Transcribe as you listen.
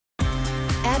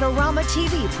Adorama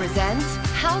TV presents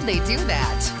How'd They Do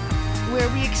That?, where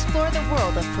we explore the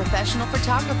world of professional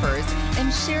photographers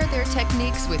and share their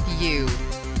techniques with you.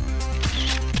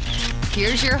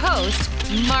 Here's your host,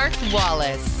 Mark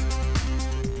Wallace.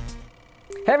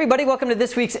 Hey everybody, welcome to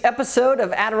this week's episode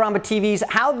of Adorama TV's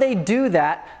How'd They Do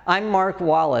That? I'm Mark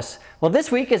Wallace. Well,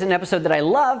 this week is an episode that I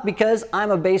love because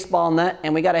I'm a baseball nut,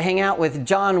 and we got to hang out with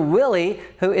Jon Willey,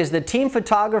 who is the team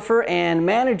photographer and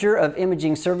manager of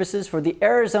imaging services for the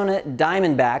Arizona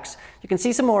Diamondbacks. You can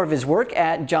see some more of his work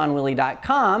at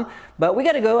jonwilley.com, but we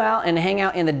got to go out and hang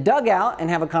out in the dugout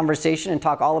and have a conversation and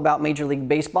talk all about Major League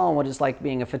Baseball and what it's like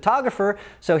being a photographer.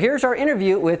 So here's our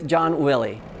interview with Jon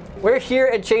Willey. We're here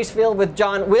at Chase Field with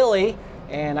Jon Willey,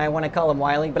 and I want to call him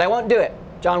Wiley, but I won't do it.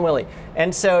 Jon Willey.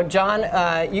 And so, Jon,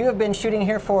 you have been shooting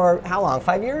here for how long?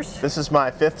 5 years? This is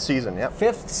my 5th season, yep.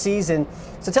 5th season.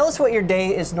 So tell us what your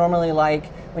day is normally like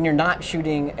when you're not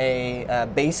shooting a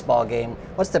baseball game.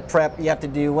 What's the prep you have to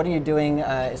do? What are you doing?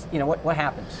 What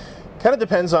happens? Kind of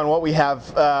depends on what we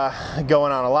have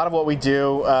going on. A lot of what we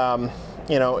do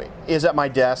is at my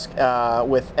desk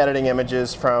with editing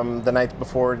images from the night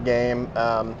before game.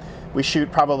 We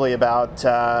shoot probably about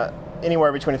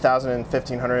anywhere between 1,000 and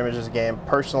 1,500 images a game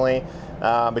personally,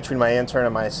 between my intern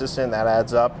and my assistant. That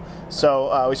adds up.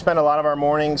 So we spend a lot of our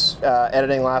mornings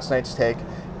editing last night's take,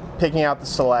 picking out the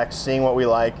selects, seeing what we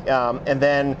like, and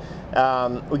then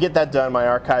we get that done. My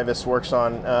archivist works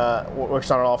on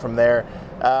it all from there.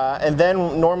 And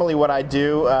then normally what I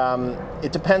do,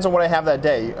 it depends on what I have that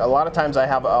day. A lot of times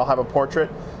I'll have a portrait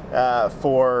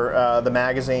for the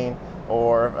magazine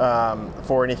or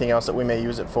for anything else that we may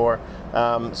use it for.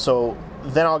 So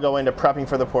then I'll go into prepping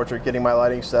for the portrait, getting my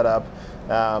lighting set up,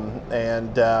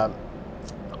 and a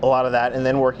lot of that, and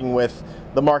then working with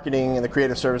the marketing and the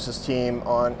creative services team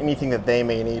on anything that they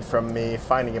may need from me,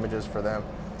 finding images for them.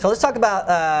 So let's talk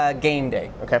about game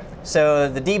day. Okay. So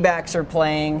the D-backs are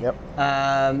playing, yep.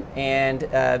 And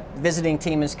visiting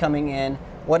team is coming in.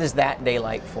 What is that day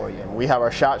like for you? We have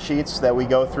our shot sheets that we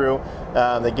go through.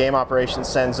 The game operations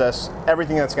sends us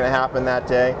everything that's going to happen that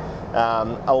day.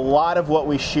 A lot of what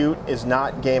we shoot is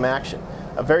not game action.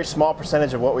 A very small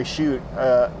percentage of what we shoot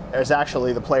is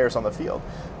actually the players on the field.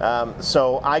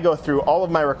 So I go through all of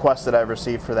my requests that I've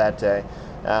received for that day.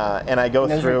 And I go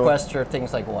those through requests are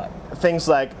things like what? Things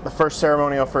like the first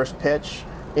ceremonial first pitch,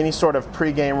 any sort of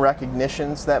pregame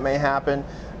recognitions that may happen.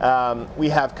 We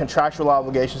have contractual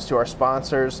obligations to our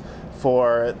sponsors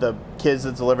for the kids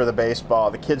that deliver the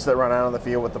baseball, the kids that run out on the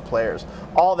field with the players.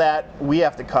 All that we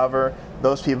have to cover.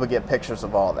 Those people get pictures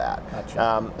of all that.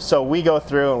 Gotcha. So we go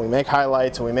through and we make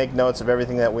highlights and we make notes of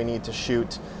everything that we need to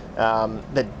shoot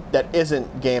that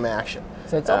isn't game action.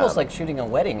 So it's almost like shooting a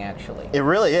wedding, actually. It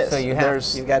really is. So you've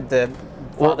got the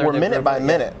father, we're minute by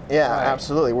minute. Yeah, right.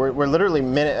 Absolutely. We're literally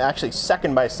actually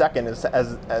second by second as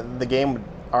the game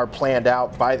are planned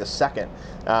out by the second.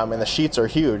 And the sheets are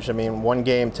huge. I mean, one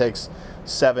game takes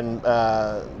 7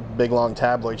 big long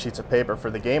tabloid sheets of paper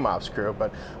for the game ops crew,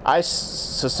 but I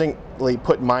succinctly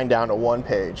put mine down to 1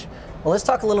 page. Well, let's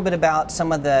talk a little bit about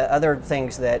some of the other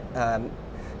things that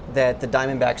that the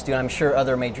Diamondbacks do, and I'm sure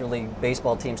other Major League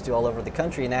Baseball teams do all over the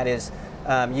country, and that is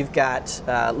you've got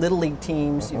Little League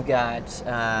teams, you've got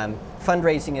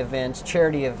fundraising events,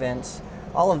 charity events,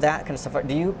 all of that kind of stuff.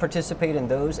 Do you participate in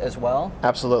those as well?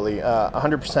 Absolutely.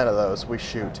 100% of those we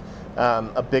shoot.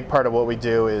 A big part of what we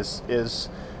do is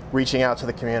reaching out to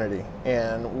the community,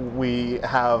 and we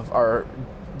have our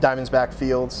Diamondback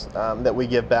fields that we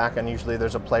give back, and usually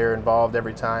there's a player involved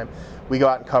every time. We go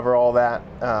out and cover all that.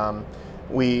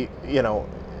 We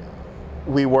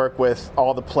work with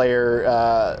all the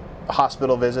player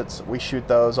hospital visits. We shoot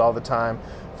those all the time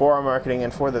for our marketing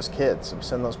and for those kids. We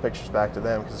send those pictures back to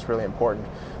them because it's really important.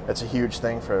 That's a huge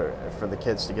thing for the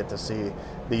kids to get to see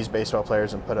these baseball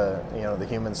players and put the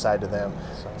human side to them.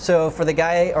 So for the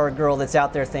guy or girl that's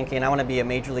out there thinking, I want to be a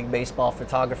Major League Baseball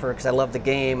photographer because I love the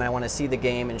game, I want to see the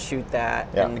game and shoot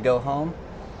that and go home,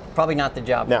 probably not the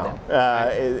job for them.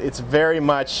 It's very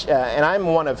much, and I'm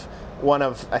one of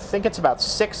I think it's about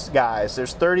 6 guys.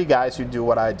 There's 30 guys who do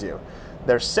what I do.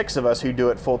 There's 6 of us who do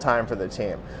it full time for the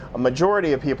team. A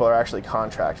majority of people are actually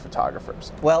contract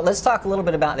photographers. Well, let's talk a little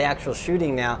bit about the actual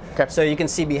shooting now. Okay. So you can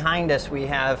see behind us we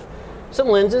have some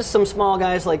lenses, some small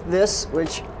guys like this,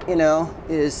 which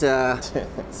is this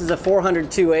is a 400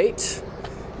 2.8.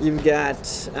 You've got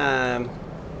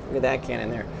look at that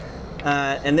cannon there.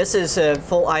 And this is a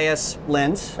full IS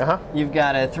lens. You've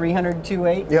got a 300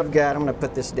 2.8. Yep. You've got, I'm going to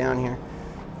put this down here.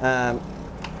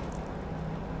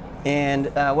 And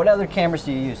what other cameras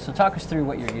do you use? So talk us through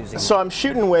what you're using. So I'm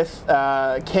shooting with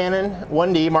Canon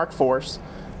 1D Mark IVs.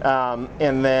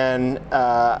 And then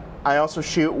I also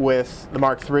shoot with the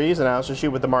Mark IIIs, and I also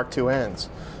shoot with the Mark IINs.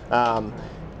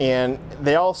 And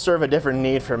they all serve a different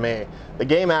need for me. The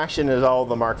game action is all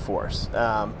the Mark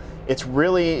IVs. It's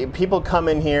really, people come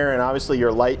in here and obviously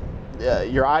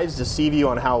your eyes deceive you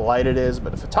on how light it is,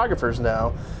 but the photographers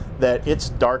know that it's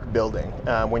dark building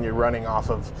when you're running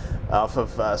off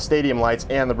of stadium lights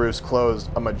and the roof's closed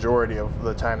a majority of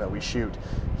the time that we shoot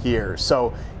here.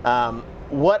 So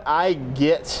what I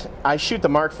get, I shoot the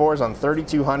Mark IVs on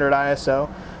 3200 ISO.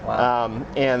 Wow.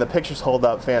 And the pictures hold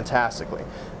up fantastically.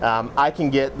 I can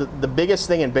get, the biggest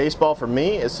thing in baseball for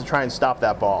me is to try and stop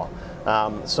that ball.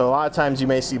 So a lot of times you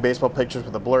may see baseball pictures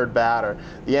with a blurred bat, or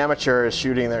the amateur is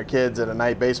shooting their kids at a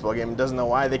night baseball game and doesn't know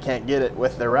why they can't get it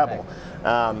with their Rebel.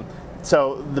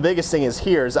 So the biggest thing is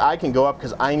here is I can go up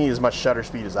because I need as much shutter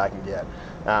speed as I can get.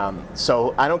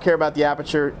 So I don't care about the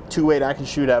aperture. 2.8 I can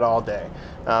shoot at all day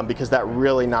because that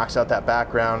really knocks out that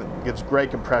background, gives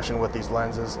great compression with these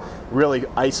lenses, really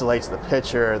isolates the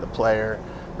pitcher, the player,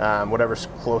 whatever's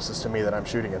closest to me that I'm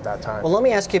shooting at that time. Well, let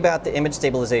me ask you about the image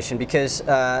stabilization, because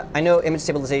I know image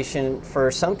stabilization,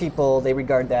 for some people, they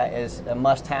regard that as a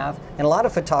must-have, and a lot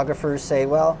of photographers say,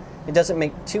 well, it doesn't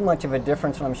make too much of a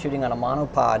difference when I'm shooting on a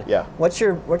monopod. Yeah. What's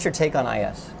your take on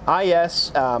IS?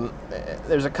 IS,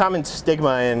 there's a common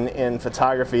stigma in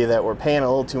photography that we're paying a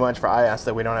little too much for IS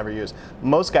that we don't ever use.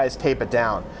 Most guys tape it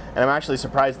down, and I'm actually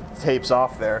surprised that the tape's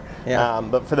off there. Yeah.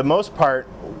 But for the most part,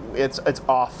 it's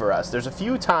off for us. There's a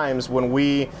few times when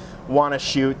we want to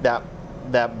shoot that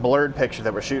blurred picture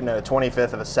that we're shooting at a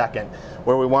 25th of a second,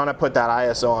 where we want to put that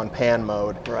ISO on pan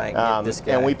mode. Right.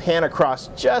 And we pan across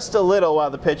just a little while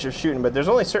the pitcher's shooting, but there's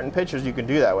only certain pictures you can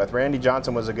do that with. Randy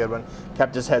Johnson was a good one.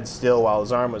 Kept his head still while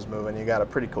his arm was moving. You got a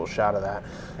pretty cool shot of that.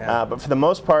 Yeah. But for the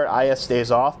most part, IS stays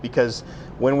off because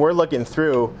when we're looking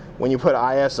through, when you put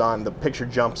IS on, the picture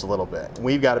jumps a little bit.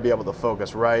 We've got to be able to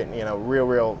focus right, you know,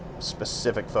 real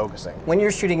specific focusing. When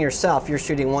you're shooting yourself, you're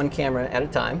shooting one camera at a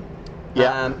time.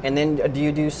 Yeah. And then do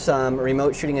you do some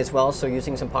remote shooting as well, so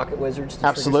using some pocket wizards?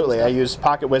 Absolutely. I use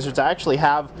pocket wizards. I actually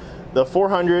have the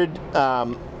 400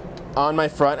 on my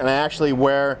front, and I actually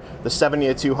wear the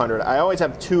 70-200. I always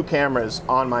have two cameras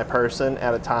on my person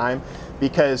at a time,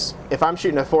 because if I'm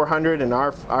shooting a 400 and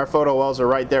our photo wells are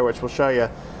right there, which we'll show you,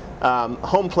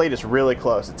 home plate is really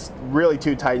close. It's really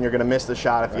too tight and you're going to miss the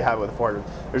shot if you have it with a 400.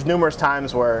 There's numerous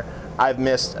times where I've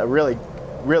missed a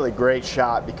really great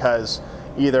shot because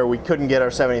either we couldn't get our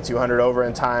 70-200 over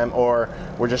in time, or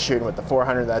we're just shooting with the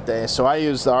 400 that day. So I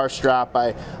use the R-strap.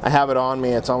 I have it on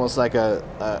me. It's almost like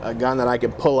a gun that I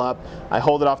can pull up. I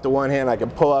hold it off to one hand. I can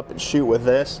pull up and shoot with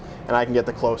this, and I can get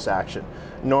the close action.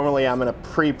 Normally I'm going to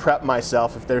pre-prep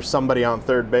myself if there's somebody on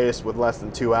third base with less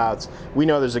than 2 outs. We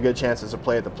know there's a good chance there's a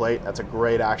play at the plate. That's a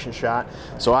great action shot.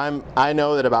 So I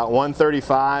know that about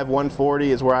 135,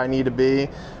 140 is where I need to be.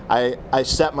 I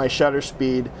set my shutter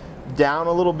speed down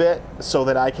a little bit so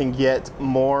that I can get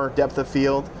more depth of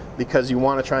field, because you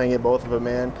want to try and get both of them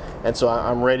in, and so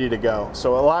I'm ready to go.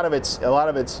 So a lot of it's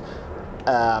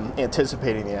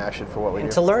anticipating the action for what we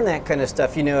do. To learn that kind of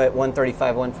stuff, you know, at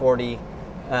 135, 140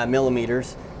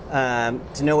 millimeters,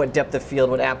 to know what depth of field,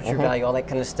 what aperture value, all that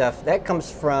kind of stuff, that comes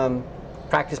from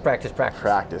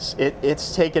practice.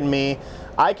 It's taken me,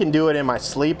 I can do it in my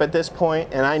sleep at this point,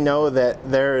 and I know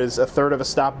that there is a third of a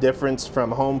stop difference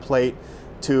from home plate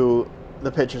to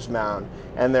the pitcher's mound,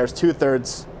 and there's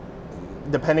 2/3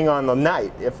 depending on the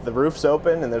night. If the roof's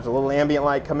open and there's a little ambient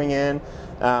light coming in,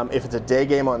 if it's a day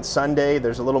game on Sunday,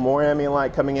 there's a little more ambient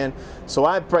light coming in. So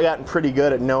I've gotten pretty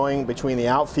good at knowing between the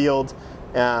outfield,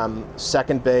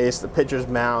 second base, the pitcher's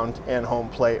mound, and home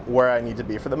plate where I need to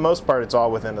be. For the most part, it's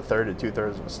all within a third to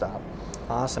 2/3 of a stop.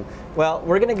 Awesome. Well,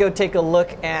 we're going to go take a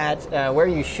look at where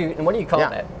you shoot, and what do you call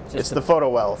that? It's the photo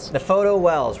wells. The photo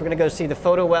wells. We're going to go see the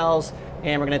photo wells,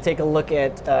 and we're going to take a look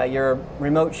at your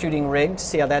remote shooting rig to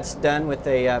see how that's done with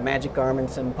a magic arm and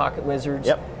some pocket wizards.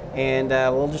 Yep. And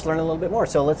we'll just learn a little bit more.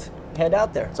 So let's head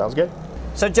out there. Sounds good.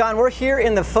 So John, we're here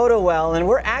in the photo well, and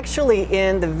we're actually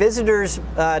in the visitors'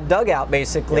 dugout,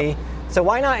 basically. Yep. So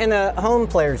why not in the home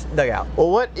players' dugout?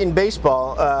 Well, in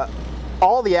baseball,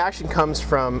 all the action comes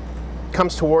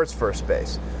towards first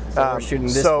base. So we're shooting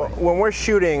this way. When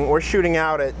we're shooting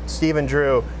out at Stephen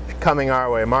Drew coming our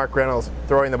way, Mark Reynolds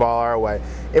throwing the ball our way.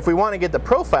 If we want to get the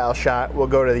profile shot, we'll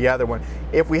go to the other one.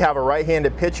 If we have a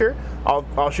right-handed pitcher,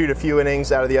 I'll shoot a few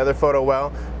innings out of the other photo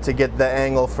well to get the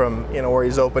angle from, you know, where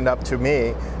he's opened up to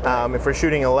me. If we're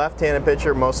shooting a left-handed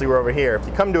pitcher, mostly we're over here. If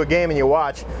you come to a game and you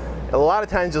watch, a lot of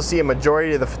times you'll see a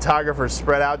majority of the photographers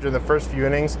spread out during the first few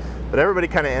innings, but everybody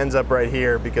kind of ends up right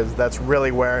here because that's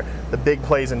really where the big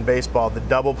plays in baseball, the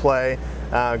double play,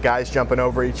 guys jumping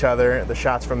over each other, the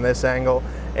shots from this angle,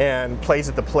 and plays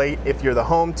at the plate if you're the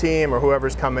home team or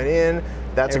whoever's coming in.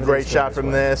 That's a great shot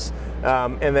from this.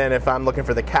 And then if I'm looking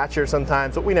for the catcher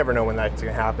sometimes, but we never know when that's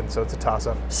going to happen, so it's a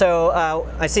toss-up. So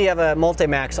I see you have a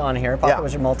Multi-Max on here. Pocket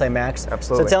was your Multi-Max.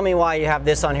 Absolutely. So tell me why you have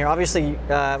this on here. Obviously,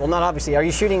 well, not obviously. Are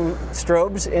you shooting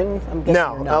strobes in? I'm guessing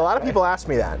No, you're not, a lot of people ask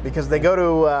me that because they go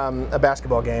to a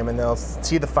basketball game and they'll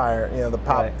see the fire, you know, the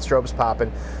pop, strobes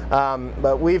popping.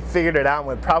 But we've figured it out and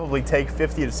would probably take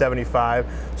 50 to 75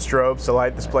 strobes to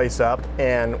light this place up,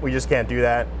 and we just can't do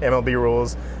that. MLB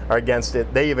rules are against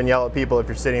it. They even yell at people if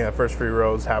you're sitting in the first few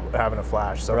rows having a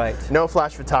flash. So no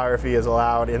flash photography is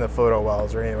allowed in the photo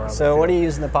wells or anywhere else. So what are you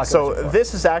using the pocket? So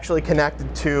this is actually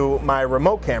connected to my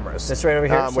remote cameras. This right over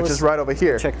here? Which is right over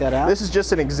here. Check that out. This is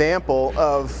just an example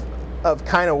of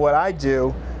kind of what I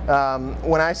do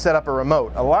when I set up a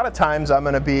remote. A lot of times I'm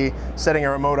going to be setting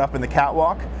a remote up in the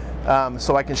catwalk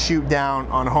so I can shoot down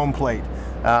on home plate.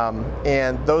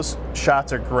 And those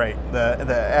shots are great. The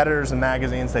editors and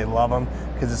magazines, they love them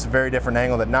because it's a very different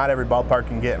angle that not every ballpark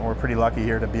can get, and we're pretty lucky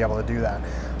here to be able to do that.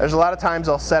 There's a lot of times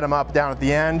I'll set them up down at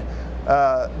the end,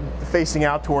 facing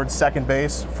out towards second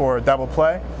base for a double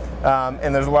play.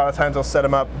 And there's a lot of times I'll set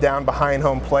them up down behind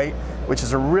home plate, which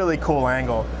is a really cool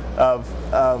angle of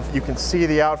you can see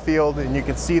the outfield and you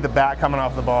can see the bat coming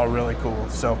off the ball, really cool.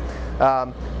 So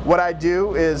what I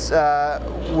do is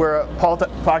we're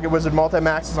Pocket Wizard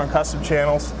Multi-Maxes on custom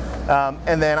channels,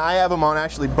 and then I have them on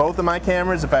actually both of my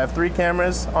cameras. If I have 3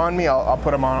 cameras on me, I'll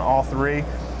put them on all 3.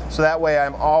 So that way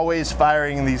I'm always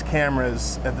firing these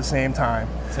cameras at the same time.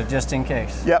 So just in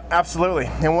case. Yep, absolutely.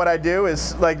 And what I do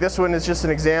is, like this one is just an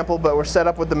example, but we're set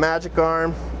up with the magic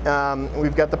arm.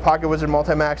 We've got the Pocket Wizard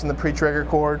Multi-Max and the pre-trigger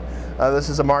cord. This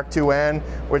is a Mark IIN,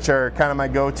 which are kind of my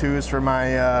go-tos for my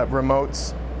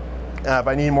remotes. If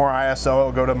I need more ISO,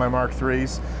 I'll go to my Mark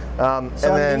IIIs. So and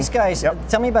then, these guys,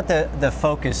 tell me about the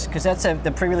focus, because that's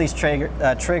the pre-release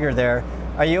trigger there.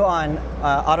 Are you on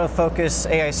autofocus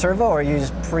AI servo, or are you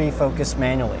just pre-focus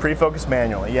manually? Pre-focus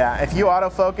manually, yeah. If you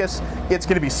autofocus, it's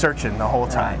going to be searching the whole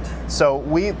time. So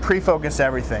we pre-focus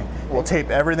everything. We'll tape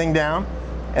everything down,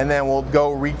 and then we'll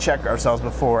go recheck ourselves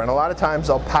before. And a lot of times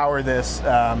I'll power this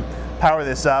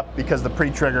up because the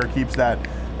pre-trigger keeps that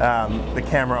the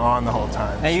camera on the whole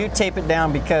time. Now you tape it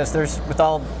down because there's, with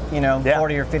all,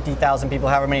 40 or 50,000 people,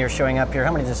 however many are showing up here,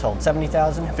 how many does this hold?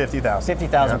 70,000? 50,000.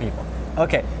 50,000 people.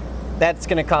 Okay. That's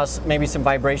going to cause maybe some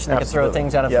vibration that could throw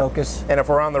things out of focus. And if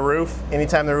we're on the roof,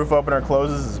 anytime the roof opener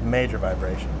closes, it's major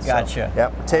vibrations. Gotcha.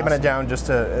 So, taping it down just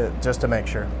to make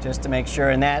sure. Just to make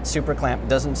sure, and that super clamp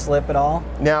doesn't slip at all?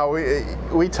 No,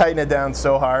 we tighten it down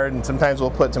so hard, and sometimes we'll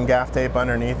put some gaff tape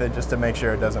underneath it just to make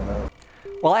sure it doesn't move.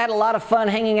 Well, I had a lot of fun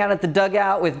hanging out at the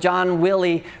dugout with Jon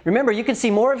Willey. Remember, you can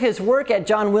see more of his work at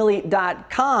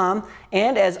jonwilley.com.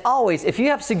 And as always, if you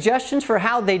have suggestions for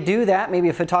how they do that, maybe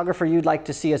a photographer you'd like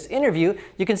to see us interview,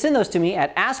 you can send those to me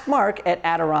at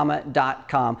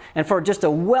askmark@adorama.com. And for just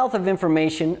a wealth of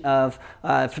information of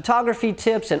photography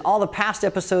tips and all the past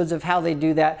episodes of how they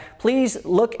do that, please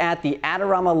look at the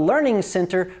Adorama Learning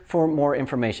Center for more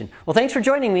information. Well, thanks for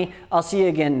joining me. I'll see you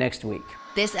again next week.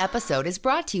 This episode is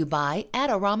brought to you by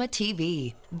Adorama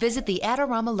TV. Visit the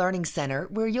Adorama Learning Center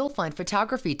where you'll find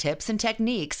photography tips and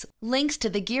techniques, links to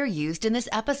the gear used in this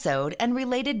episode, and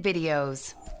related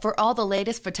videos. For all the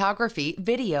latest photography,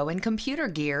 video, and computer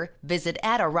gear, visit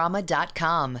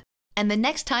Adorama.com. And the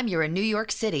next time you're in New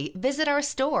York City, visit our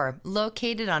store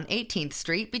located on 18th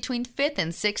Street between 5th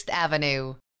and 6th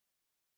Avenue.